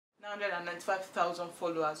195,000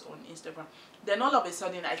 followers on Instagram. Then all of a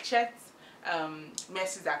sudden I checked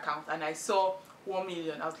Mercy's account and I saw 1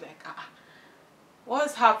 million. I was like,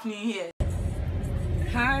 what's happening here?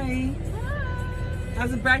 Hi.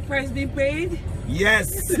 Has the bride price been paid?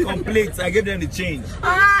 Yes, complete. I gave them the change.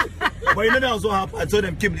 But you know that was what happened. I told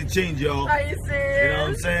them keep the change, yo. Are you serious? You know what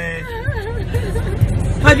I'm saying?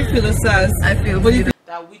 How do you feel, Osas? I feel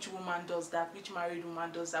that which woman does that, which married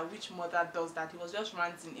woman does that, which mother does that. He was just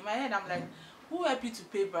ranting. In my head, I'm like, who helped you to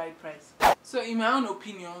pay bride price? So in my own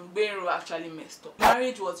opinion, Gbenro actually messed up.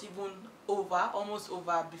 Marriage was even over, almost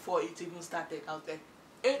over before it even started. I was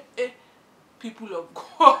like, people of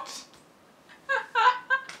God.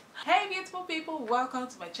 Hey beautiful people, welcome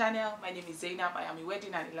to my channel. My name is Zainab. I am a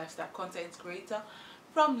wedding and a lifestyle content creator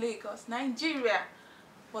from Lagos, Nigeria.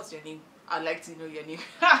 What's your name? I'd like to know your name.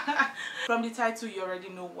 From the title, you already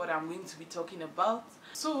know what I'm going to be talking about.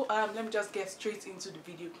 So let me just get straight into the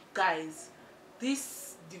video. Guys,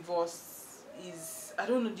 this divorce is, I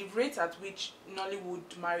don't know, the rate at which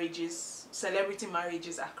Nollywood marriages, celebrity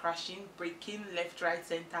marriages are crashing, breaking left, right,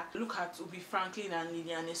 center. Look at Ubi Franklin and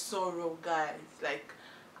Lillian Esoro, guys. Like,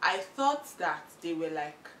 I thought that they were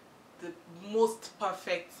like the most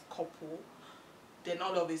perfect couple. Then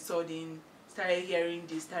all of a sudden, started hearing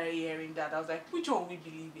this, started hearing that. I was like, which one we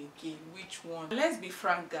believe again? Which one? Let's be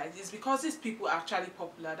frank, guys. It's because these people are actually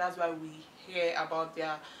popular. That's why we hear about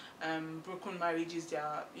their broken marriages.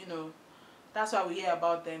 Their, you know, that's why we hear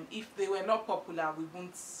about them. If they were not popular, we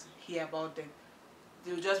won't hear about them.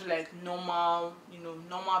 They would just be like normal, you know,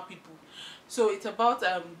 normal people. So it's about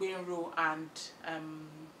Gbenro and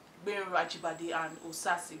Gbenro Ajibade and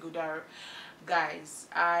Osas. Guys,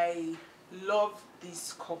 I love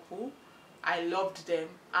this couple. I loved them,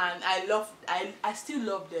 and I still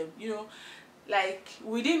love them. You know, like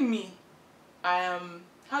within me, I am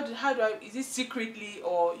how do I, is it secretly,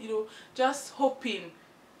 or you know, just hoping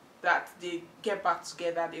that they get back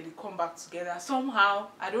together, they come back together somehow.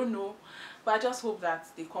 I don't know, but I just hope that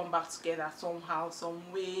they come back together somehow,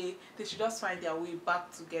 some way. They should just find their way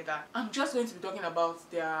back together. I'm just going to be talking about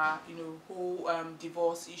their, you know, whole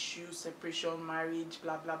divorce issues, separation, marriage,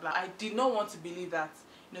 blah blah blah. I did not want to believe that,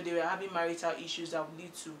 you know, they were having marital issues that would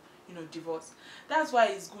lead to, you know, divorce. That's why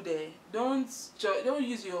it's good. Don't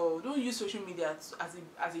use social media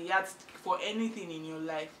as a yardstick for anything in your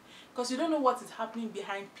life, because you don't know what is happening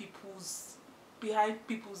behind people's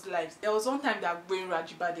lives. There was one time that Gbenro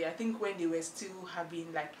Ajibade, I think when they were still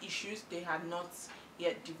having like issues, they had not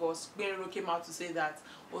yet divorced, Gbenro came out to say that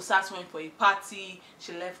Osas went for a party,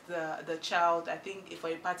 she left the child, I think for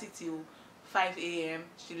a party till 5 AM,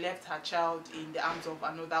 she left her child in the arms of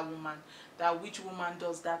another woman. That which woman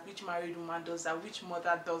does that, which married woman does that, which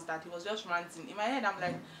mother does that. He was just ranting. In my head, I'm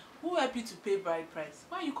like, who helped you to pay bride price?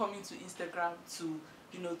 Why are you coming to Instagram to,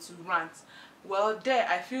 you know, to rant? Well, there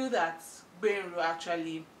I feel that Gbenro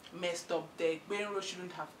actually messed up there. Gbenro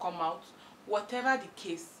shouldn't have come out. Whatever the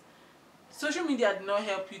case, social media did not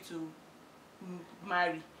help you to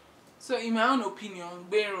marry. So in my own opinion,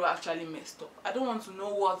 Gbenro actually messed up. I don't want to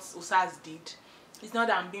know what Osas did. It's not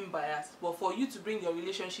that I'm being biased, but for you to bring your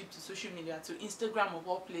relationship to social media, to Instagram of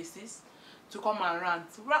all places, to come and rant.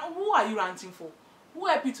 Who are you ranting for? Who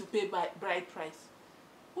helped you to pay bride price?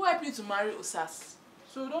 Who helped you to marry Osas?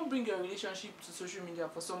 So don't bring your relationship to social media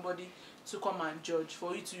for somebody to come and judge.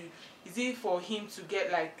 For you to, is it for him to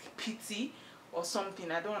get like pity or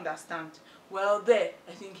something? I don't understand. Well, there,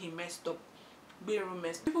 I think he messed up.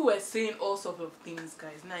 People were saying all sorts of things,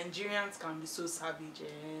 guys. Nigerians can be so savage.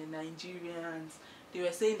 Nigerians, they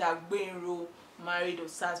were saying that Gbenro married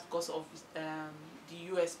Osas because of the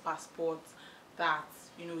US passport, that,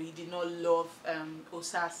 you know, he did not love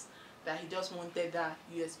Osas, that he just wanted that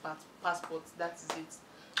US passport. That is it.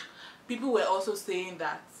 People were also saying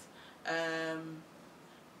that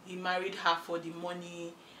he married her for the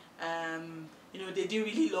money. You know, they didn't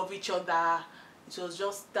really love each other. It was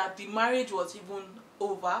just that the marriage was even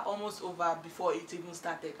over, almost over before it even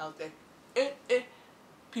started. I was like,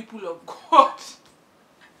 people of God.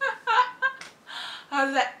 I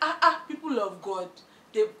was like, people of God.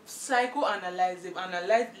 They've psychoanalyzed, they've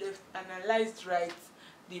analyzed left, analyzed right,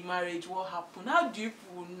 the marriage, what happened. How do you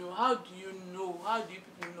people know? How do you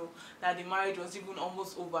people know that the marriage was even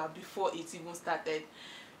almost over before it even started?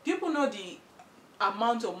 Do people know the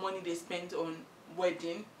amount of money they spent on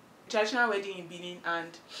wedding? Traditional wedding in Benin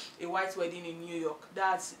and a white wedding in New York.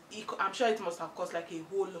 I'm sure it must have cost like a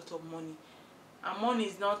whole lot of money. And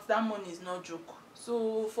that money is not joke.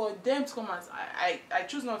 So for them to come and I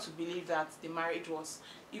choose not to believe that the marriage was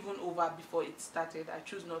even over before it started. I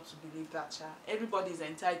choose not to believe that. Everybody is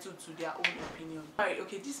entitled to their own opinion. Alright,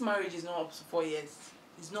 okay, this marriage is not up to 4 years.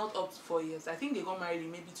 it's not up to 4 years. I think they got married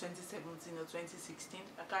in maybe 2017 or 2016.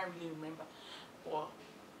 I can't really remember, but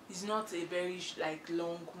it's not a very like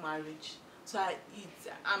long marriage. So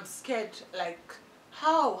I'm scared, like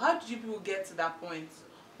how did you people get to that point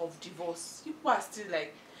of divorce? People are still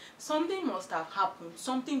like, something must have happened,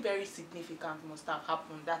 something very significant must have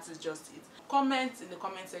happened. That is just it. Comment in the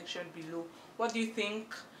comment section below. What do you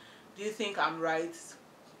think? Do you think I'm right?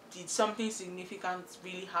 Did something significant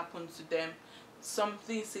really happen to them?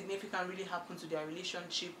 Something significant really happened to their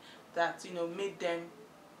relationship that, you know, made them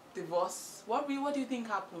divorce? What do you think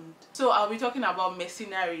happened? So I'll be talking about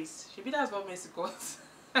mercenaries. Maybe that's what Messi calls.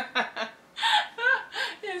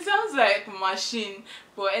 It sounds like machine,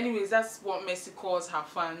 but anyways, that's what Messi calls her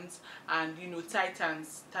fans. And you know,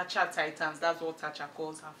 Titans, Tacha Titans, that's what Tacha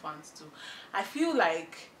calls her fans too. I feel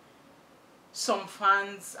like some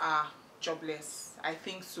fans are jobless. I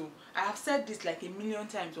think so. I have said this like a million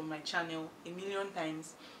times on my channel, a million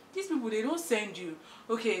times. These people, they don't send you,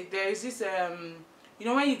 okay, there is this you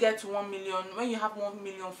know, when you get to 1 million, when you have 1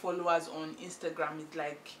 million followers on Instagram, it's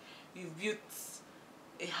like you've built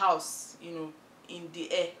a house, you know, in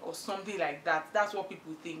the air or something like that. That's what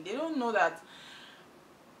people think. They don't know that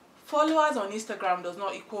followers on Instagram does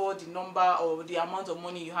not equal the number or the amount of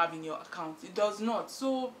money you have in your account. It does not.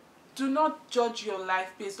 So do not judge your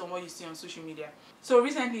life based on what you see on social media. So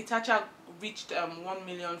recently Tacha reached 1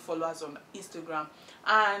 million followers on Instagram,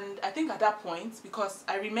 and I think at that point, because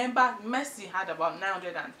I remember Messi had about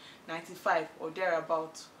 995 or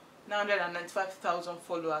thereabout, 995,000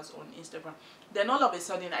 followers on Instagram. Then all of a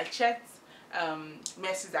sudden I checked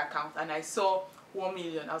Messi's account and I saw 1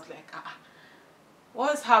 million. I was like,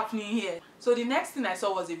 what's happening here? So the next thing I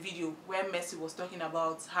saw was a video where Messi was talking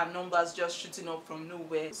about her numbers just shooting up from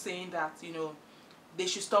nowhere, saying that, you know, they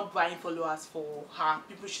should stop buying followers for her.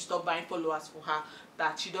 People should stop buying followers for her.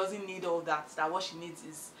 That she doesn't need all that. That what she needs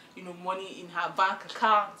is, you know, money in her bank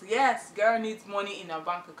account. Yes, girl needs money in her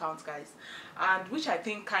bank account, guys. And which I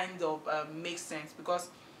think kind of makes sense, because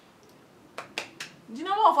the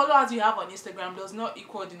number of followers you have on Instagram does not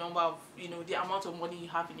equal the number of, you know, the amount of money you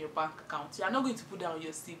have in your bank account. You are not going to put down on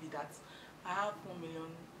your CV that I have 1 million,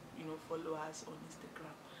 you know, followers on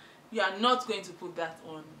Instagram. You are not going to put that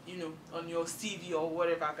on, you know, on your CV or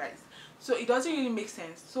whatever, guys. So it doesn't really make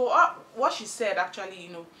sense. So what she said actually,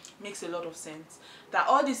 you know, makes a lot of sense. That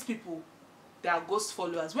all these people, they are ghost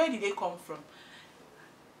followers. Where did they come from?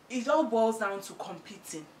 It all boils down to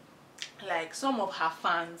competing. Like some of her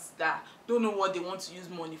fans that don't know what they want to use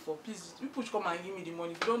money for. Please, people should come and give me the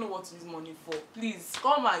money. If you don't know what to use money for, please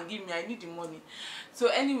come and give me. I need the money. So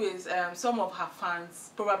anyways, some of her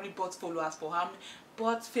fans probably bought followers for her,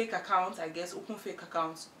 bought fake accounts, I guess, open fake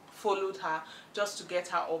accounts, followed her just to get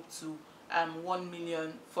her up to 1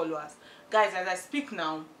 million followers. Guys, as I speak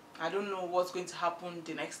now, I don't know what's going to happen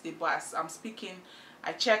the next day, but as I'm speaking,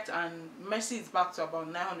 I checked and Messi is back to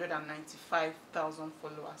about 995,000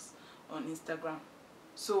 followers on Instagram.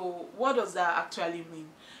 So what does that actually mean?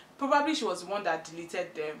 Probably she was the one that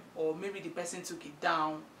deleted them, or maybe the person took it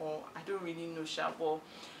down, or I don't really know, but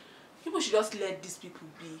people should just let these people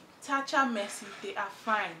be. Tacha, Messi, they are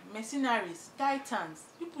fine. Mercenaries, Titans,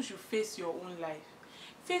 people should face your own life.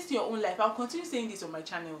 Face your own life. I'll continue saying this on my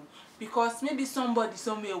channel, because maybe somebody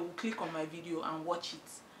somewhere will click on my video and watch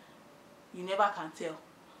it. You never can tell.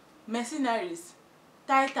 Mercenaries,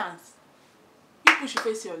 Titans, people should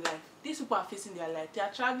face your life. These people are facing their life. They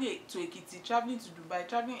are traveling to Ekiti, traveling to Dubai,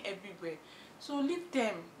 traveling everywhere. So leave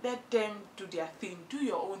them. Let them do their thing. Do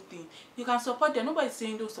your own thing. You can support them. Nobody's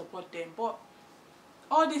saying don't support them. But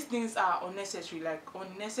all these things are unnecessary, like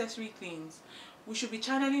unnecessary things. We should be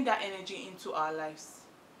channeling that energy into our lives.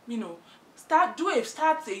 You know, start a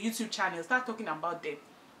YouTube channel. Start talking about them.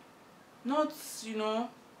 Not, you know,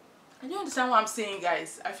 I don't understand what I'm saying,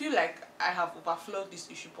 guys. I feel like I have overflowed this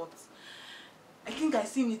issue, but I think I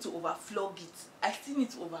still need to overflog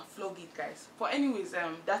it. Guys. But anyways,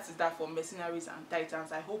 that is that for Mercenaries and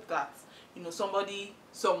Titans. I hope that, you know, somebody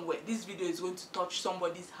somewhere, this video is going to touch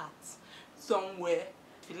somebody's heart somewhere.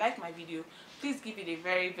 If you like my video, please give it a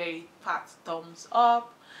very, very fat thumbs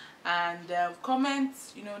up, and comment,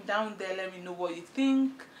 you know, down there. Let me know what you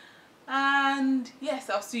think. And yes,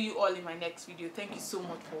 I'll see you all in my next video. Thank you so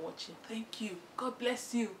much for watching. Thank you. God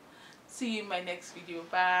bless you. See you in my next video.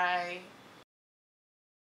 Bye.